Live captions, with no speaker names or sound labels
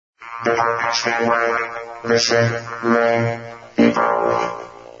The Podcast Network. Listen, learn, evolve.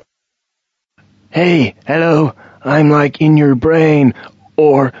 Hey, hello, I'm like in your brain,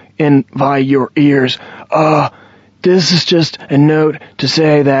 or in by your ears. This is just a note to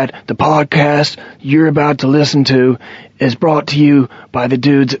say that the podcast you're about to listen to is brought to you by the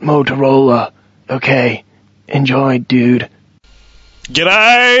dudes at Motorola. Okay, enjoy, dude.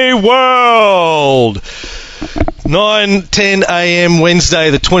 G'day, world! 9:10 a.m. Wednesday,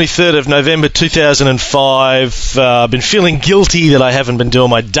 the 23rd of November 2005. I've been feeling guilty that I haven't been doing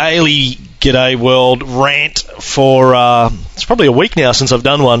my daily G'day World rant for, it's probably a week now since I've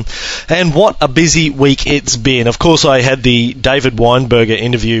done one. And what a busy week it's been. Of course, I had the David Weinberger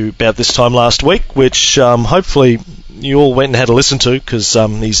interview about this time last week, which hopefully you all went and had a listen to, because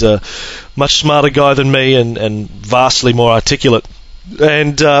he's a much smarter guy than me and vastly more articulate.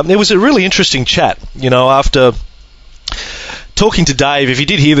 And it was a really interesting chat, you know, after talking to Dave. If you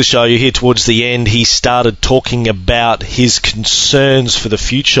did hear the show, you hear towards the end, he started talking about his concerns for the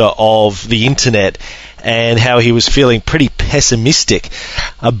future of the internet and how he was feeling pretty pessimistic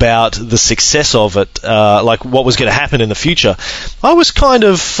about the success of it, like what was going to happen in the future. I was kind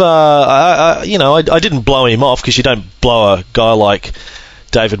of, I didn't blow him off, because you don't blow a guy like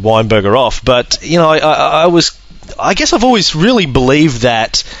David Weinberger off, but, you know, I guess I've always really believed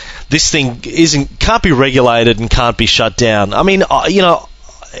that this thing can't be regulated and can't be shut down. I mean, you know,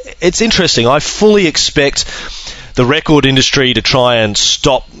 it's interesting. I fully expect the record industry to try and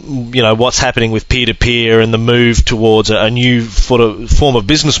stop, you know, what's happening with peer-to-peer and the move towards a new form of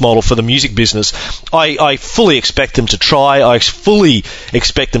business model for the music business. I fully expect them to try. I fully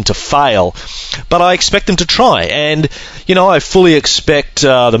expect them to fail, but I expect them to try. And, you know, I fully expect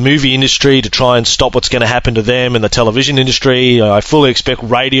the movie industry to try and stop what's going to happen to them, and the television industry. I fully expect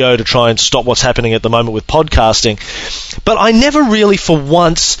radio to try and stop what's happening at the moment with podcasting. But I never really, for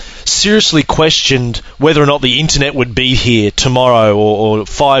once, seriously questioned whether or not the internet would be here tomorrow or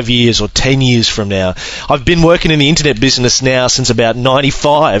 5 years or 10 years from now. I've been working in the internet business now since about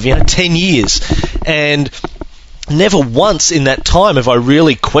 95, 10 years. And never once in that time have I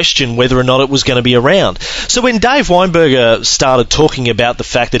really questioned whether or not it was going to be around. So when Dave Weinberger started talking about the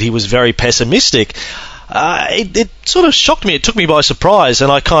fact that he was very pessimistic, it sort of shocked me. It took me by surprise,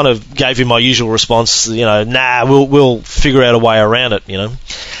 and I kind of gave him my usual response, we'll figure out a way around it,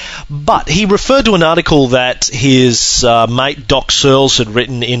 But he referred to an article that his mate Doc Searles had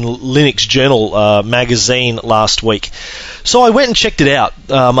written in Linux Journal magazine last week. So I went and checked it out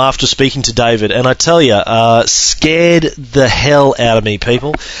after speaking to David, and I tell you, scared the hell out of me,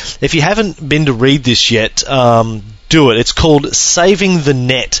 people. If you haven't been to read this yet, do it. It's called Saving the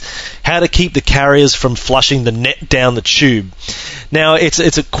Net, How to Keep the Carriers from Flushing the Net Down the Tube. Now,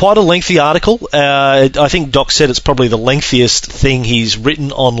 it's quite a lengthy article. I think Doc said it's probably the lengthiest thing he's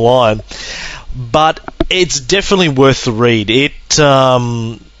written online, but it's definitely worth the read. It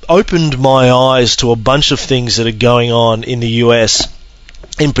opened my eyes to a bunch of things that are going on in the US.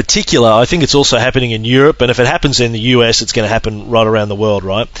 In particular, I think it's also happening in Europe, and if it happens in the US, it's going to happen right around the world,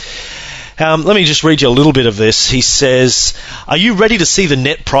 right? Let me just read you a little bit of this. He says, "Are you ready to see the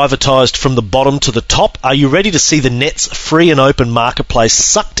net privatised from the bottom to the top? Are you ready to see the net's free and open marketplace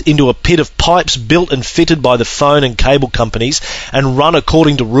sucked into a pit of pipes built and fitted by the phone and cable companies and run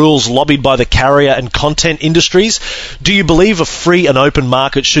according to rules lobbied by the carrier and content industries? Do you believe a free and open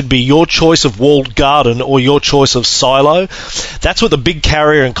market should be your choice of walled garden or your choice of silo? That's what the big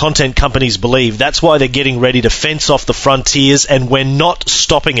carrier and content companies believe. That's why they're getting ready to fence off the frontiers, and we're not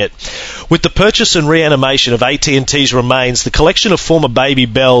stopping it. With the purchase and reanimation of AT&T's remains, the collection of former Baby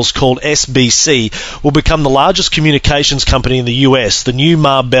Bells called SBC will become the largest communications company in the US, the new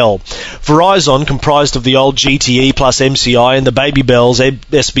Ma Bell. Verizon, comprised of the old GTE plus MCI and the Baby Bells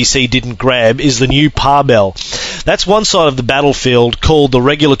SBC didn't grab, is the new Pa Bell. That's one side of the battlefield called the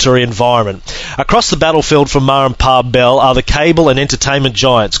regulatory environment. Across the battlefield from Ma and Pa Bell are the cable and entertainment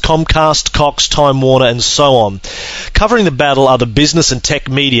giants, Comcast, Cox, Time Warner, and so on. Covering the battle are the business and tech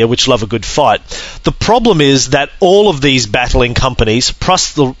media, which love a good fight. The problem is that all of these battling companies,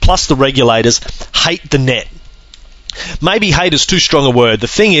 plus the regulators, hate the net. Maybe hate is too strong a word. The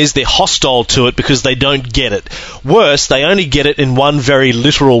thing is, they're hostile to it because they don't get it. Worse, they only get it in one very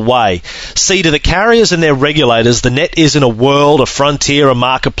literal way. See, to the carriers and their regulators, the net isn't a world, a frontier, a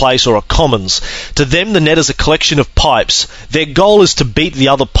marketplace, or a commons. To them, the net is a collection of pipes. Their goal is to beat the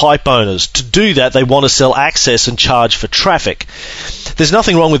other pipe owners. To do that, they want to sell access and charge for traffic. There's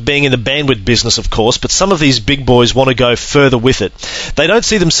nothing wrong with being in the bandwidth business, of course, but some of these big boys want to go further with it. They don't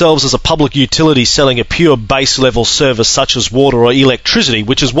see themselves as a public utility selling a pure base-level service service such as water or electricity,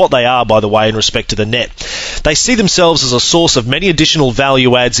 which is what they are, by the way, in respect to the net. They see themselves as a source of many additional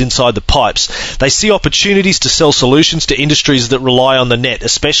value adds inside the pipes. They see opportunities to sell solutions to industries that rely on the net,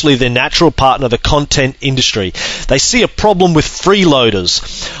 especially their natural partner, the content industry. They see a problem with freeloaders.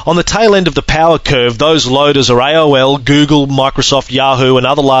 On the tail end of the power curve, those loaders are AOL, Google, Microsoft, Yahoo, and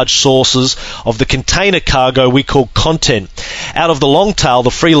other large sources of the container cargo we call content. Out of the long tail, the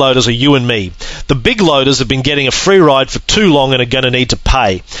freeloaders are you and me. The big loaders have been getting a free ride for too long and are going to need to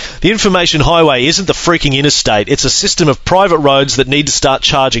pay. The information highway isn't the freaking interstate. It's a system of private roads that need to start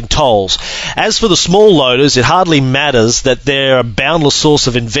charging tolls. As for the small loaders, it hardly matters that they're a boundless source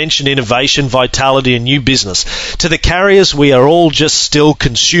of invention, innovation, vitality, and new business. To the carriers, we are all just still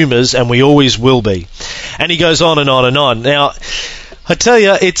consumers, and we always will be. And he goes on and on and on. Now, I tell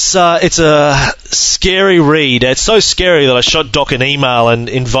you, it's a scary read. It's so scary that I shot Doc an email and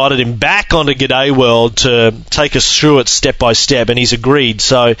invited him back onto G'day World to take us through it step by step, and he's agreed.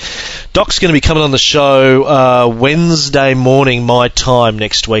 So Doc's going to be coming on the show Wednesday morning my time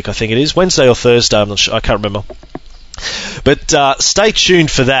next week, I think it is. Wednesday or Thursday, I'm not sure. I can't remember. But stay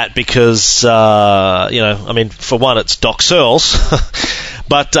tuned for that because, for one, it's Doc Searles.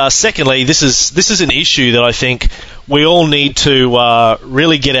 But secondly, this is an issue that I think we all need to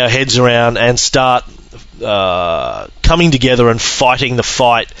really get our heads around and start coming together and fighting the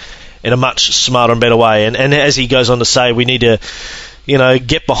fight in a much smarter and better way. And as he goes on to say, we need to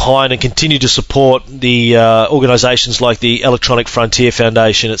get behind and continue to support the organisations like the Electronic Frontier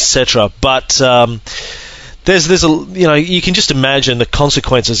Foundation, etc. But there's you can just imagine the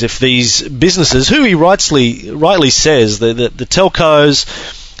consequences if these businesses, who he rightly says, the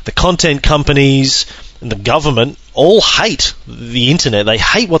telcos, the content companies, and the government all hate the internet. They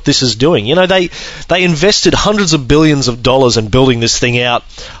hate what this is doing. They invested hundreds of billions of dollars in building this thing out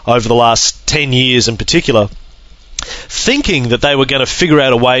over the last 10 years in particular, thinking that they were going to figure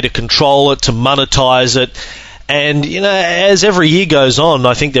out a way to control it, to monetize it. And, as every year goes on,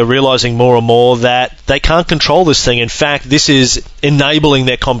 I think they're realizing more and more that they can't control this thing. In fact, this is enabling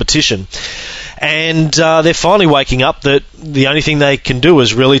their competition. And they're finally waking up that the only thing they can do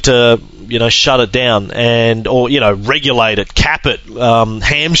is really to, shut it down or regulate it, cap it,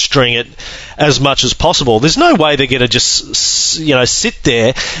 hamstring it as much as possible. There's no way they're going to just, sit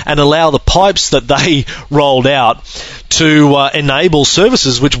there and allow the pipes that they rolled out to enable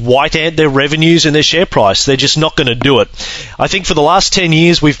services which white ant their revenues and their share price. They're just not going to do it. I think for the last 10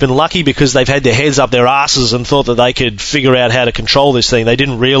 years we've been lucky because they've had their heads up their asses and thought that they could figure out how to control this thing. They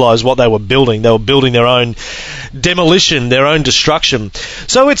didn't realize what they were building. They were building their own demolition, their own destruction.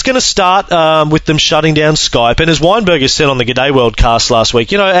 So it's going to start with them shutting down Skype. And as Weinberger said on the G'day World cast last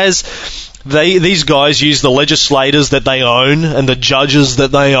week, as these guys use the legislators that they own and the judges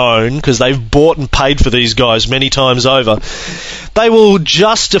that they own, because they've bought and paid for these guys many times over, they will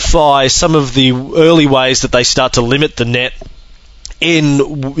justify some of the early ways that they start to limit the net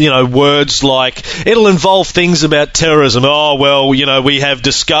in, words like, it'll involve things about terrorism. Oh, well, we have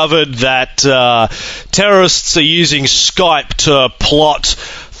discovered that terrorists are using Skype to plot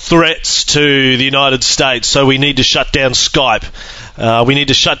threats to the United States, so we need to shut down Skype. We need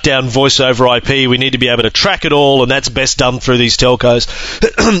to shut down voice over IP. We need to be able to track it all, and that's best done through these telcos.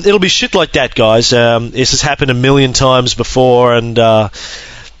 It'll be shit like that, guys. This has happened a million times before, and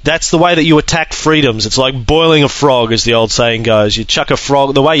that's the way that you attack freedoms. It's like boiling a frog, as the old saying goes. You chuck a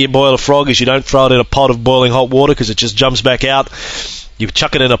frog. The way you boil a frog is you don't throw it in a pot of boiling hot water because it just jumps back out. You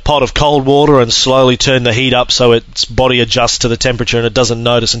chuck it in a pot of cold water and slowly turn the heat up so its body adjusts to the temperature and it doesn't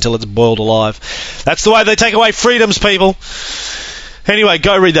notice until it's boiled alive. That's the way they take away freedoms, people. Anyway,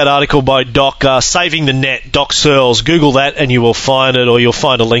 go read that article by Doc, Saving the Net, Doc Searles. Google that and you will find it, or you'll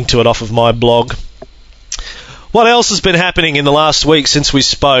find a link to it off of my blog. What else has been happening in the last week since we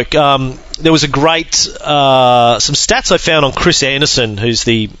spoke? There was a great, some stats I found on Chris Anderson, who's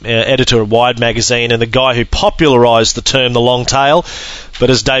the editor of Wired magazine and the guy who popularised the term the long tail. But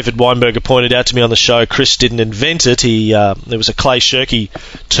as David Weinberger pointed out to me on the show, Chris didn't invent it. There was a Clay Shirky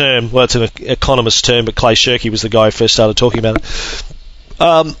term. Well, it's an economist term, but Clay Shirky was the guy who first started talking about it.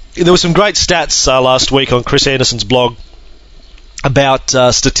 There were some great stats last week on Chris Anderson's blog about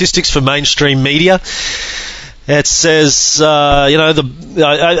statistics for mainstream media. It says,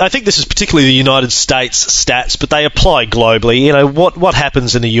 I think this is particularly the United States stats, but they apply globally. What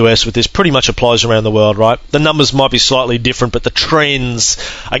happens in the US with this pretty much applies around the world, right? The numbers might be slightly different, but the trends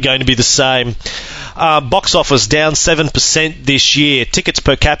are going to be the same. Box office down 7% this year. Tickets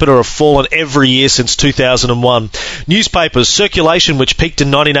per capita have fallen every year since 2001. Newspapers, circulation, which peaked in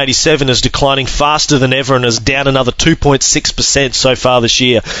 1987, is declining faster than ever and is down another 2.6% so far this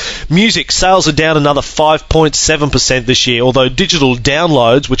year. Music, sales are down another 5.7% this year, although digital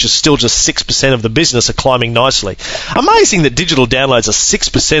downloads, which is still just 6% of the business, are climbing nicely. Amazing that digital downloads are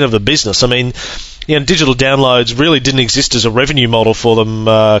 6% of the business. I mean, digital downloads really didn't exist as a revenue model for them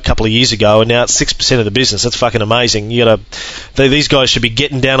a couple of years ago, and now it's 6% of the business. That's fucking amazing. These guys should be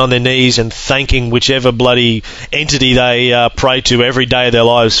getting down on their knees and thanking whichever bloody entity they pray to every day of their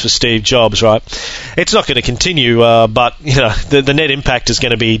lives for Steve Jobs, right? It's not going to continue, but the net impact is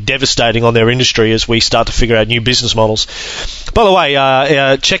going to be devastating on their industry as we start to figure out new business models. By the way,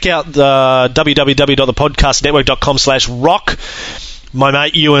 check out www.thepodcastnetwork.com/rock. My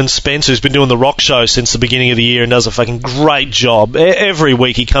mate Ewan Spence, who's been doing the Rock Show since the beginning of the year and does a fucking great job. Every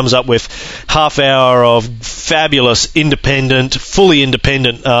week he comes up with half hour of fabulous, fully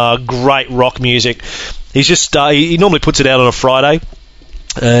independent, great rock music. He's just he normally puts it out on a Friday,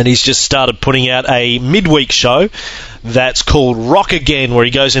 and he's just started putting out a midweek show that's called Rock Again, where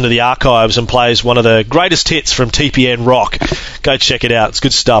he goes into the archives and plays one of the greatest hits from TPN Rock. Go check it out. It's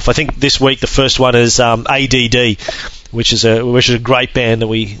good stuff. I think this week the first one is ADD, which is a great band that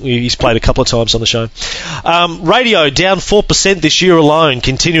he's played a couple of times on the show. Radio down 4% this year alone,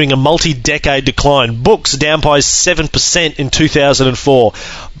 continuing a multi-decade decline. Books down by 7% in 2004.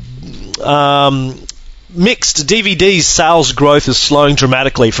 Mixed. DVDs sales growth is slowing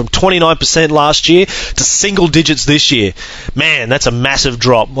dramatically from 29% last year to single digits this year. Man, that's a massive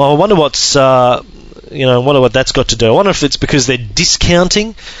drop. Well, I wonder what that's got to do. I wonder if it's because they're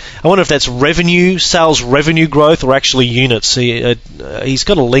discounting. I wonder if that's sales revenue growth, or actually units. He's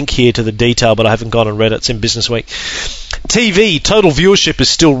got a link here to the detail, but I haven't gone and read it. It's in Business Week. TV, total viewership is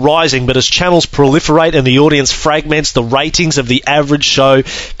still rising, but as channels proliferate and the audience fragments, the ratings of the average show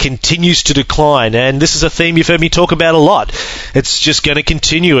continues to decline. And this is a theme you've heard me talk about a lot. It's just going to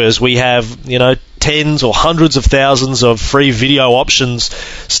continue as we have, tens or hundreds of thousands of free video options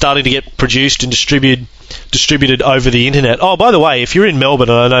starting to get produced and distributed over the internet. Oh, by the way, if you're in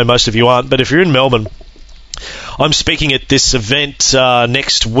Melbourne, and I know most of you aren't, but if you're in Melbourne, I'm speaking at this event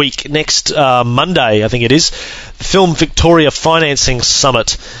next Monday, I think it is, the Film Victoria Financing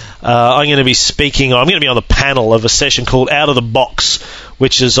Summit. I'm going to be on the panel of a session called Out of the Box,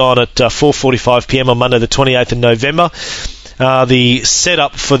 which is on at 4:45 p.m. on Monday the 28th of November. The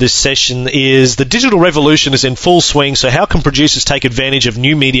setup for this session is the digital revolution is in full swing, so how can producers take advantage of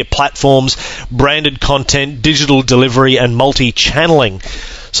new media platforms, branded content, digital delivery, and multi-channeling?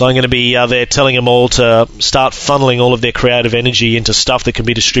 So I'm going to be there telling them all to start funneling all of their creative energy into stuff that can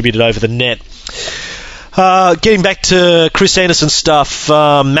be distributed over the net. Getting back to Chris Anderson stuff,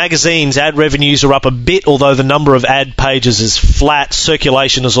 magazines, ad revenues are up a bit, although the number of ad pages is flat.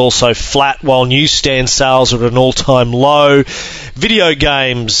 Circulation is also flat, while newsstand sales are at an all-time low. Video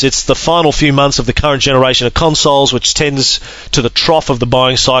games, it's the final few months of the current generation of consoles, which tends to the trough of the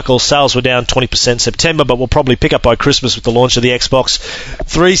buying cycle. Sales were down 20% September, but will probably pick up by Christmas with the launch of the Xbox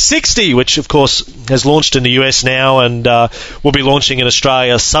 360, which, of course, has launched in the US now and will be launching in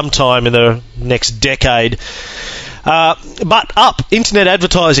Australia sometime in the next decade. But up. Internet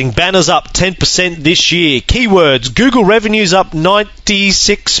advertising, banners up 10% this year. Keywords, Google revenues up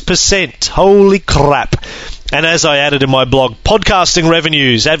 96%. Holy crap. And as I added in my blog, podcasting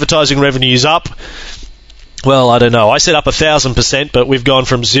revenues, advertising revenues up. Well, I don't know. I said up 1,000%, but we've gone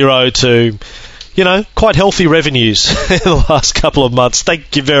from 0 to, quite healthy revenues in the last couple of months.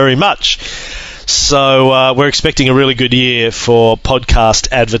 Thank you very much. So we're expecting a really good year for podcast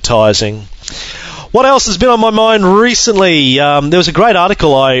advertising. What else has been on my mind recently? There was a great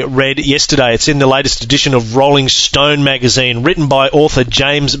article I read yesterday. It's in the latest edition of Rolling Stone magazine, written by author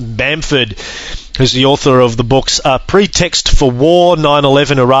James Bamford, who's the author of the books Pretext for War,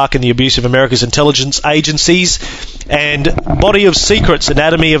 9/11, Iraq and the Abuse of America's Intelligence Agencies, and Body of Secrets,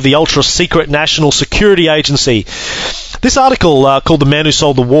 Anatomy of the Ultra-Secret National Security Agency. This article, called The Man Who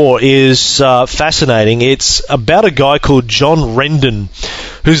Sold the War, is fascinating. It's about a guy called John Rendon,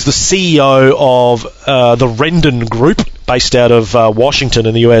 who's the CEO of the Rendon Group, based out of Washington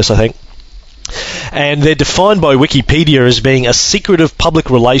in the US, I think. And they're defined by Wikipedia as being a secretive public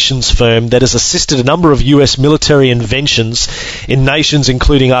relations firm that has assisted a number of US military inventions in nations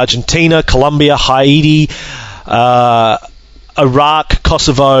including Argentina, Colombia, Haiti, Iraq,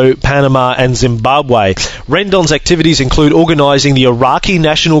 Kosovo, Panama, and Zimbabwe. Rendon's activities include organising the Iraqi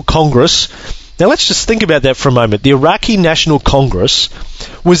National Congress. Now let's just think about that for a moment. The Iraqi National Congress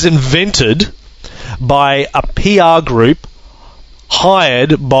was invented by a PR group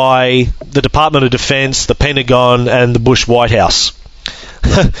hired by the Department of Defense, the Pentagon, and the Bush White House.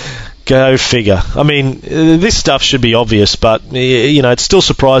 Go figure. I mean, this stuff should be obvious, but, it still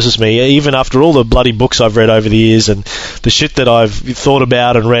surprises me. Even after all the bloody books I've read over the years and the shit that I've thought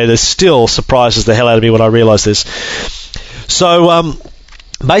about and read, it still surprises the hell out of me when I realise this. So,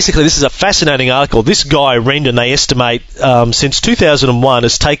 basically, this is a fascinating article. This guy, Rendon, they estimate, since 2001,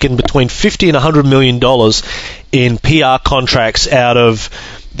 has taken between $50 and $100 million in PR contracts out of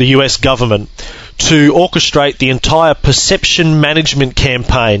the US government to orchestrate the entire perception management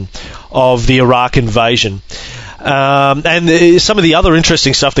campaign of the Iraq invasion. And some of the other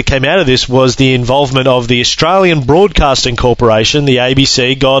interesting stuff that came out of this was the involvement of the Australian Broadcasting Corporation, the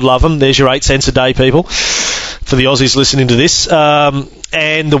ABC, God love them, there's your 8 cents a day, people, for the Aussies listening to this,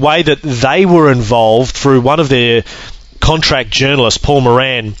 and the way that they were involved through one of their contract journalists, Paul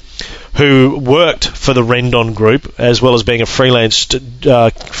Moran, who worked for the Rendon Group, as well as being a freelance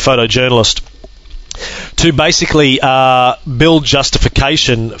photojournalist, to basically build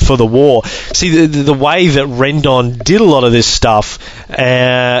justification for the war. See, the way that Rendon did a lot of this stuff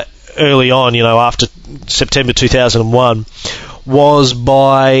early on, after September 2001, was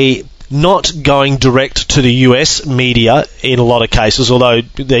by not going direct to the US media in a lot of cases, although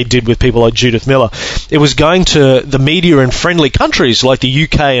they did with people like Judith Miller. It was going to the media in friendly countries like the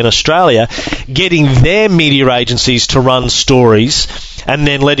UK and Australia, getting their media agencies to run stories, and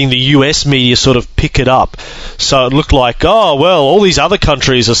then letting the US media sort of pick it up. So it looked like, oh, well, all these other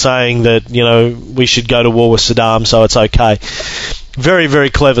countries are saying that, we should go to war with Saddam, so it's okay. Very, very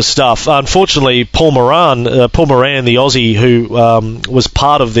clever stuff. Unfortunately, Paul Moran, the Aussie who was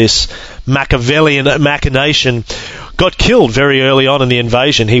part of this Machiavellian machination, got killed very early on in the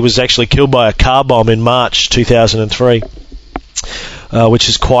invasion. He was actually killed by a car bomb in March 2003, which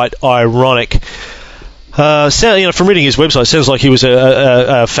is quite ironic. From reading his website, it sounds like he was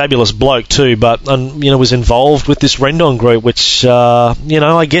a fabulous bloke too, but was involved with this Rendon group, which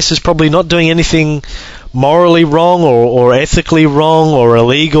I guess is probably not doing anything morally wrong or ethically wrong or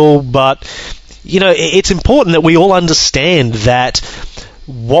illegal, but it's important that we all understand that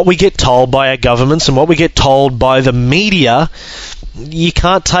what we get told by our governments and what we get told by the media, you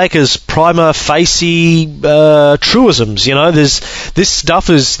can't take as prima facie truisms. This stuff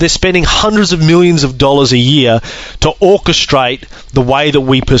they're spending hundreds of millions of dollars a year to orchestrate the way that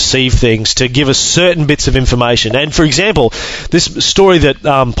we perceive things, to give us certain bits of information. And for example, this story that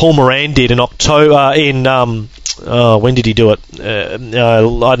Paul Moran did in October, when did he do it? I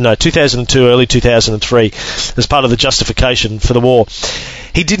don't know, 2002, early 2003, as part of the justification for the war.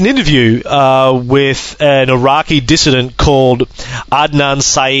 He did an interview with an Iraqi dissident called Adnan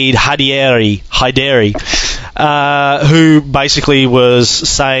Saeed Haidari, who basically was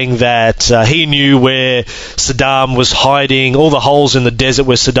saying that he knew where Saddam was hiding, all the holes in the desert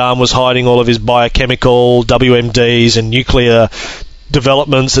where Saddam was hiding all of his biochemical WMDs and nuclear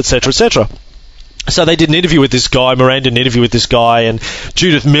developments, etc., etc. So they did an interview with this guy, Moran did an interview with this guy, and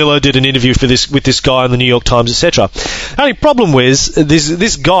Judith Miller did an interview with this guy in the New York Times, etc. The only problem was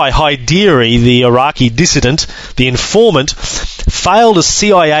this guy, Haidari, the Iraqi dissident, the informant, failed a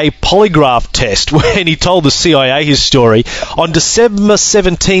CIA polygraph test when he told the CIA his story on December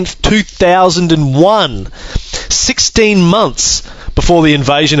 17th, 2001. 16 months before the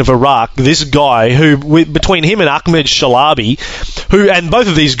invasion of Iraq, this guy, who between him and Ahmed Shalabi, and both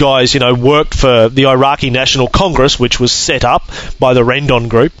of these guys, worked for the Iraqi National Congress, which was set up by the Rendon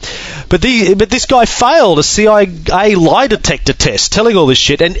Group, but this guy failed a CIA lie detector test, telling all this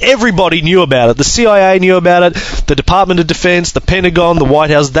shit, and everybody knew about it. The CIA knew about it, the Department of Defense, the Pentagon, the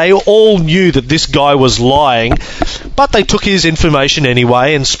White House, they all knew that this guy was lying, but they took his information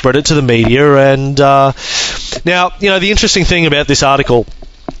anyway and spread it to the media. And now, the interesting thing about this article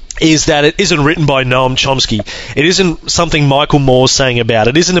is that it isn't written by Noam Chomsky. It isn't something Michael Moore's saying about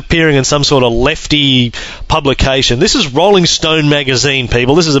it. It isn't appearing in some sort of lefty publication. This is Rolling Stone magazine,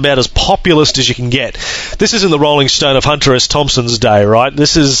 people. This is about as populist as you can get. This isn't the Rolling Stone of Hunter S. Thompson's day, right?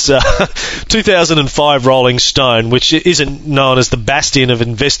 This is 2005 Rolling Stone, which isn't known as the bastion of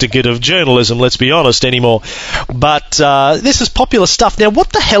investigative journalism, let's be honest, anymore. But this is popular stuff. Now, what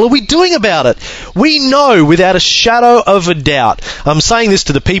the hell are we doing about it? We know without a shadow of a doubt, I'm saying this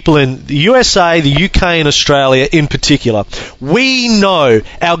to the people in the USA, the UK and Australia in particular, we know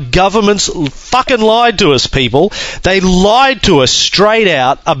our governments fucking lied to us, people. They lied to us straight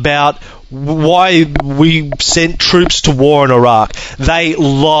out about why we sent troops to war in Iraq. They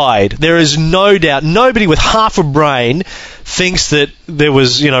lied. There is no doubt. Nobody with half a brain thinks that there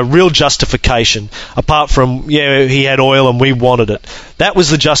was, real justification, apart from, he had oil and we wanted it. That was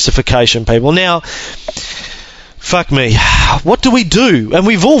the justification, people. Now, fuck me, what do we do? And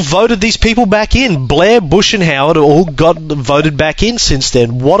we've all voted these people back in. Blair, Bush and Howard all got voted back in since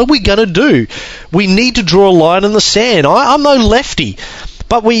then. What are we going to do? We need to draw a line in the sand. I'm no lefty,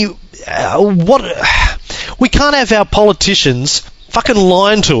 but we can't have our politicians fucking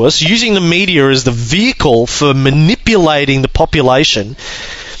lying to us, using the media as the vehicle for manipulating the population,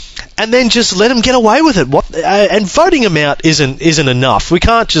 and then just let them get away with it. And voting them out isn't enough. We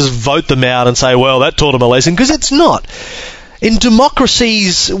can't just vote them out and say, well, that taught them a lesson, because it's not. In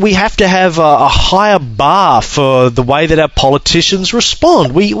democracies, we have to have a higher bar for the way that our politicians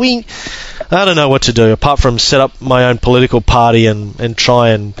respond. I don't know what to do apart from set up my own political party and try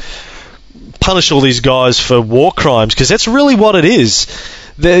and punish all these guys for war crimes, because that's really what it is.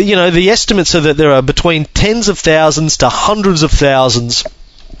 The estimates are that there are between tens of thousands to hundreds of thousands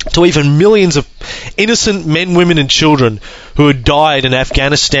to even millions of innocent men, women and children who had died in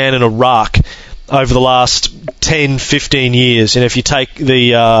Afghanistan and Iraq over the last 10, 15 years. And if you take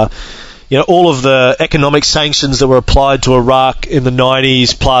the all of the economic sanctions that were applied to Iraq in the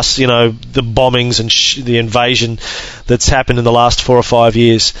 90s, plus the bombings and the invasion that's happened in the last 4 or 5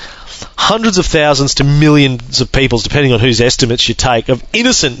 years, hundreds of thousands to millions of people, depending on whose estimates you take, of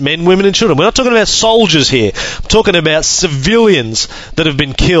innocent men, women and children. We're not talking about soldiers here. I'm talking about civilians that have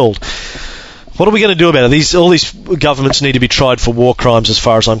been killed. What are we going to do about it? All these governments need to be tried for war crimes, as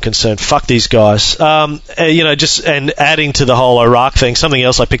far as I'm concerned. Fuck these guys. And adding to the whole Iraq thing, something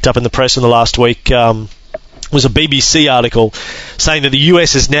else I picked up in the press in the last week was a BBC article saying that the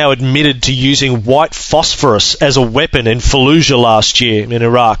US has now admitted to using white phosphorus as a weapon in Fallujah last year in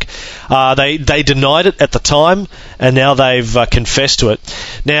Iraq. They denied it at the time, and now they've confessed to it.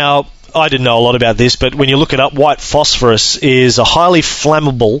 Now, I didn't know a lot about this, but when you look it up, white phosphorus is a highly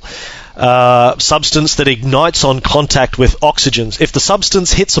flammable substance that ignites on contact with oxygen. If the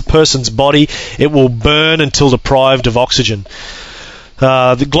substance hits a person's body, it will burn until deprived of oxygen.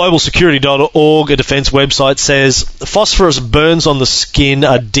 The globalsecurity.org, a defense website, says phosphorus burns on the skin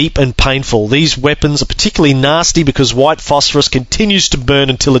are deep and painful. These weapons are particularly nasty because white phosphorus continues to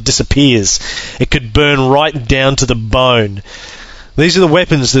burn until it disappears. It could burn right down to the bone. These are the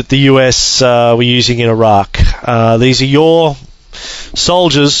weapons that the US were using in Iraq. These are your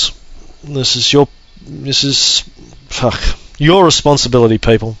soldiers. This is your responsibility,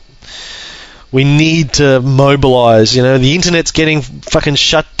 people. We need to mobilise. The internet's getting fucking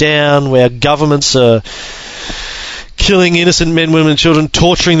shut down. Where governments are killing innocent men, women, and children,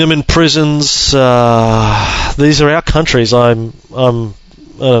 torturing them in prisons. These are our countries. I don't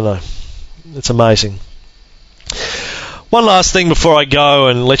know. It's amazing. One last thing before I go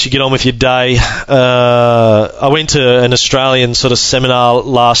and let you get on with your day. I went to an Australian sort of seminar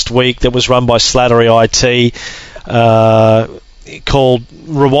last week that was run by Slattery IT, called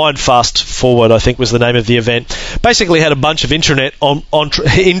Rewind Fast Forward, I think was the name of the event. Basically had a bunch of internet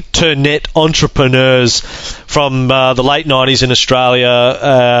entrepreneurs from the late 90s in Australia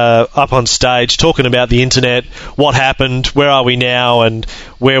up on stage talking about the internet, what happened, where are we now, and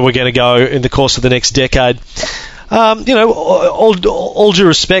where we're going to go in the course of the next decade. All due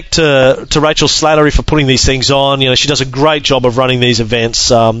respect to Rachel Slattery for putting these things on. She does a great job of running these events,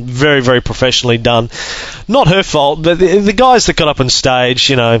 very, very professionally done. Not her fault, but the guys that got up on stage,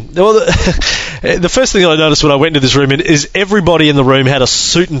 the first thing I noticed when I went into this room is everybody in the room had a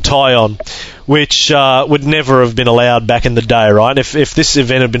suit and tie on, which would never have been allowed back in the day, right? If this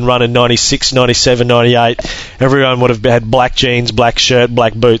event had been run in 96, 97, 98, everyone would have had black jeans, black shirt,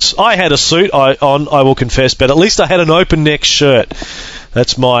 black boots. I had a suit on, I will confess, but at least I had an open neck shirt.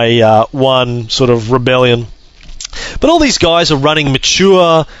 That's my one sort of rebellion. But all these guys are running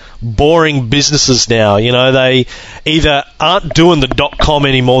mature, boring businesses now. They either aren't doing the .com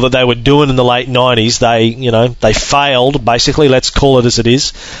anymore that they were doing in the late 90s. They failed, basically. Let's call it as it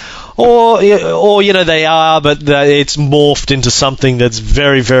is. Or they are, but it's morphed into something that's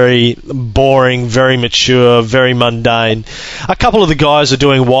very, very boring, very mature, very mundane. A couple of the guys are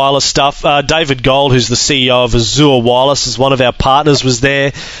doing wireless stuff. David Gold, who's the CEO of Azure Wireless, is one of our partners, was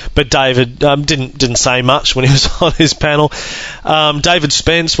there, but David didn't say much when he was on his panel. David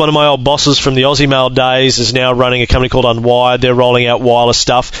Spence, one of my old bosses from the Aussie Mail days, is now running a company called Unwired. They're rolling out wireless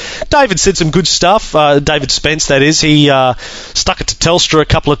stuff. David said some good stuff. David Spence, that is. He stuck it to Telstra a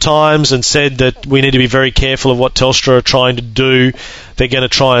couple of times and said that we need to be very careful of what Telstra are trying to do. They're going to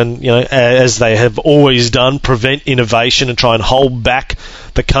try and, as they have always done, prevent innovation and try and hold back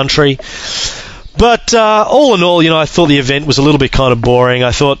the country. But all in all, I thought the event was a little bit kind of boring.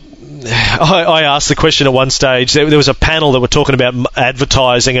 I thought I asked the question at one stage. There was a panel that were talking about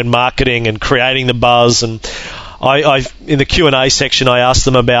advertising and marketing and creating the buzz, and I in the Q&A section, I asked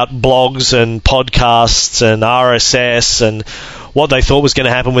them about blogs and podcasts and RSS and what they thought was going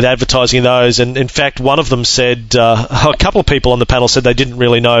to happen with advertising those. And in fact, one of them said, a couple of people on the panel said they didn't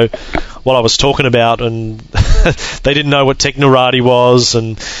really know what I was talking about, and they didn't know what Technorati was,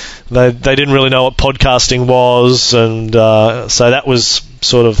 and they didn't really know what podcasting was, and so that was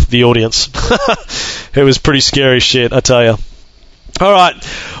sort of the audience. It was pretty scary shit, I tell you. All right,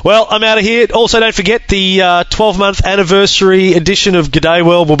 well, I'm out of here. Also, don't forget the 12-month anniversary edition of G'day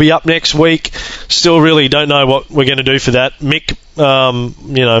World will be up next week. Still really don't know what we're going to do for that. Mick,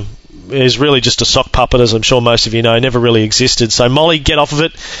 is really just a sock puppet, as I'm sure most of you know. Never really existed. So, Molly, get off of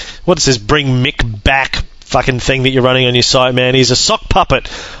it. What is this bring Mick back fucking thing that you're running on your site, man? He's a sock puppet.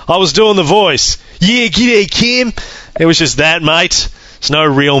 I was doing the voice. Yeah, g'day, Kim. It was just that, mate. It's no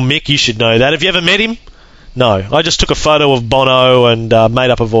real Mick. You should know that. Have you ever met him? No, I just took a photo of Bono and made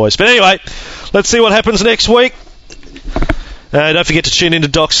up a voice. But anyway, let's see what happens next week. Don't forget to tune into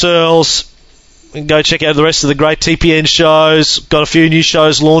Doc Searles. And go check out the rest of the great TPN shows. Got a few new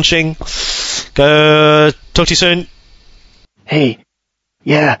shows launching. Go talk to you soon. Hey,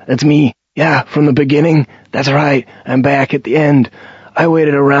 yeah, that's me. Yeah, from the beginning. That's right, I'm back at the end. I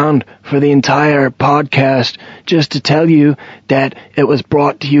waited around for the entire podcast just to tell you that it was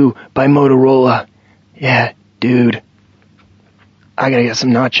brought to you by Motorola. Yeah, dude. I gotta get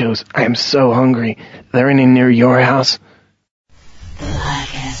some nachos. I am so hungry. They're any near your house? The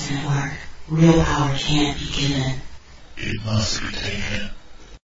Podcast Network. Real power can't be given. It must be taken.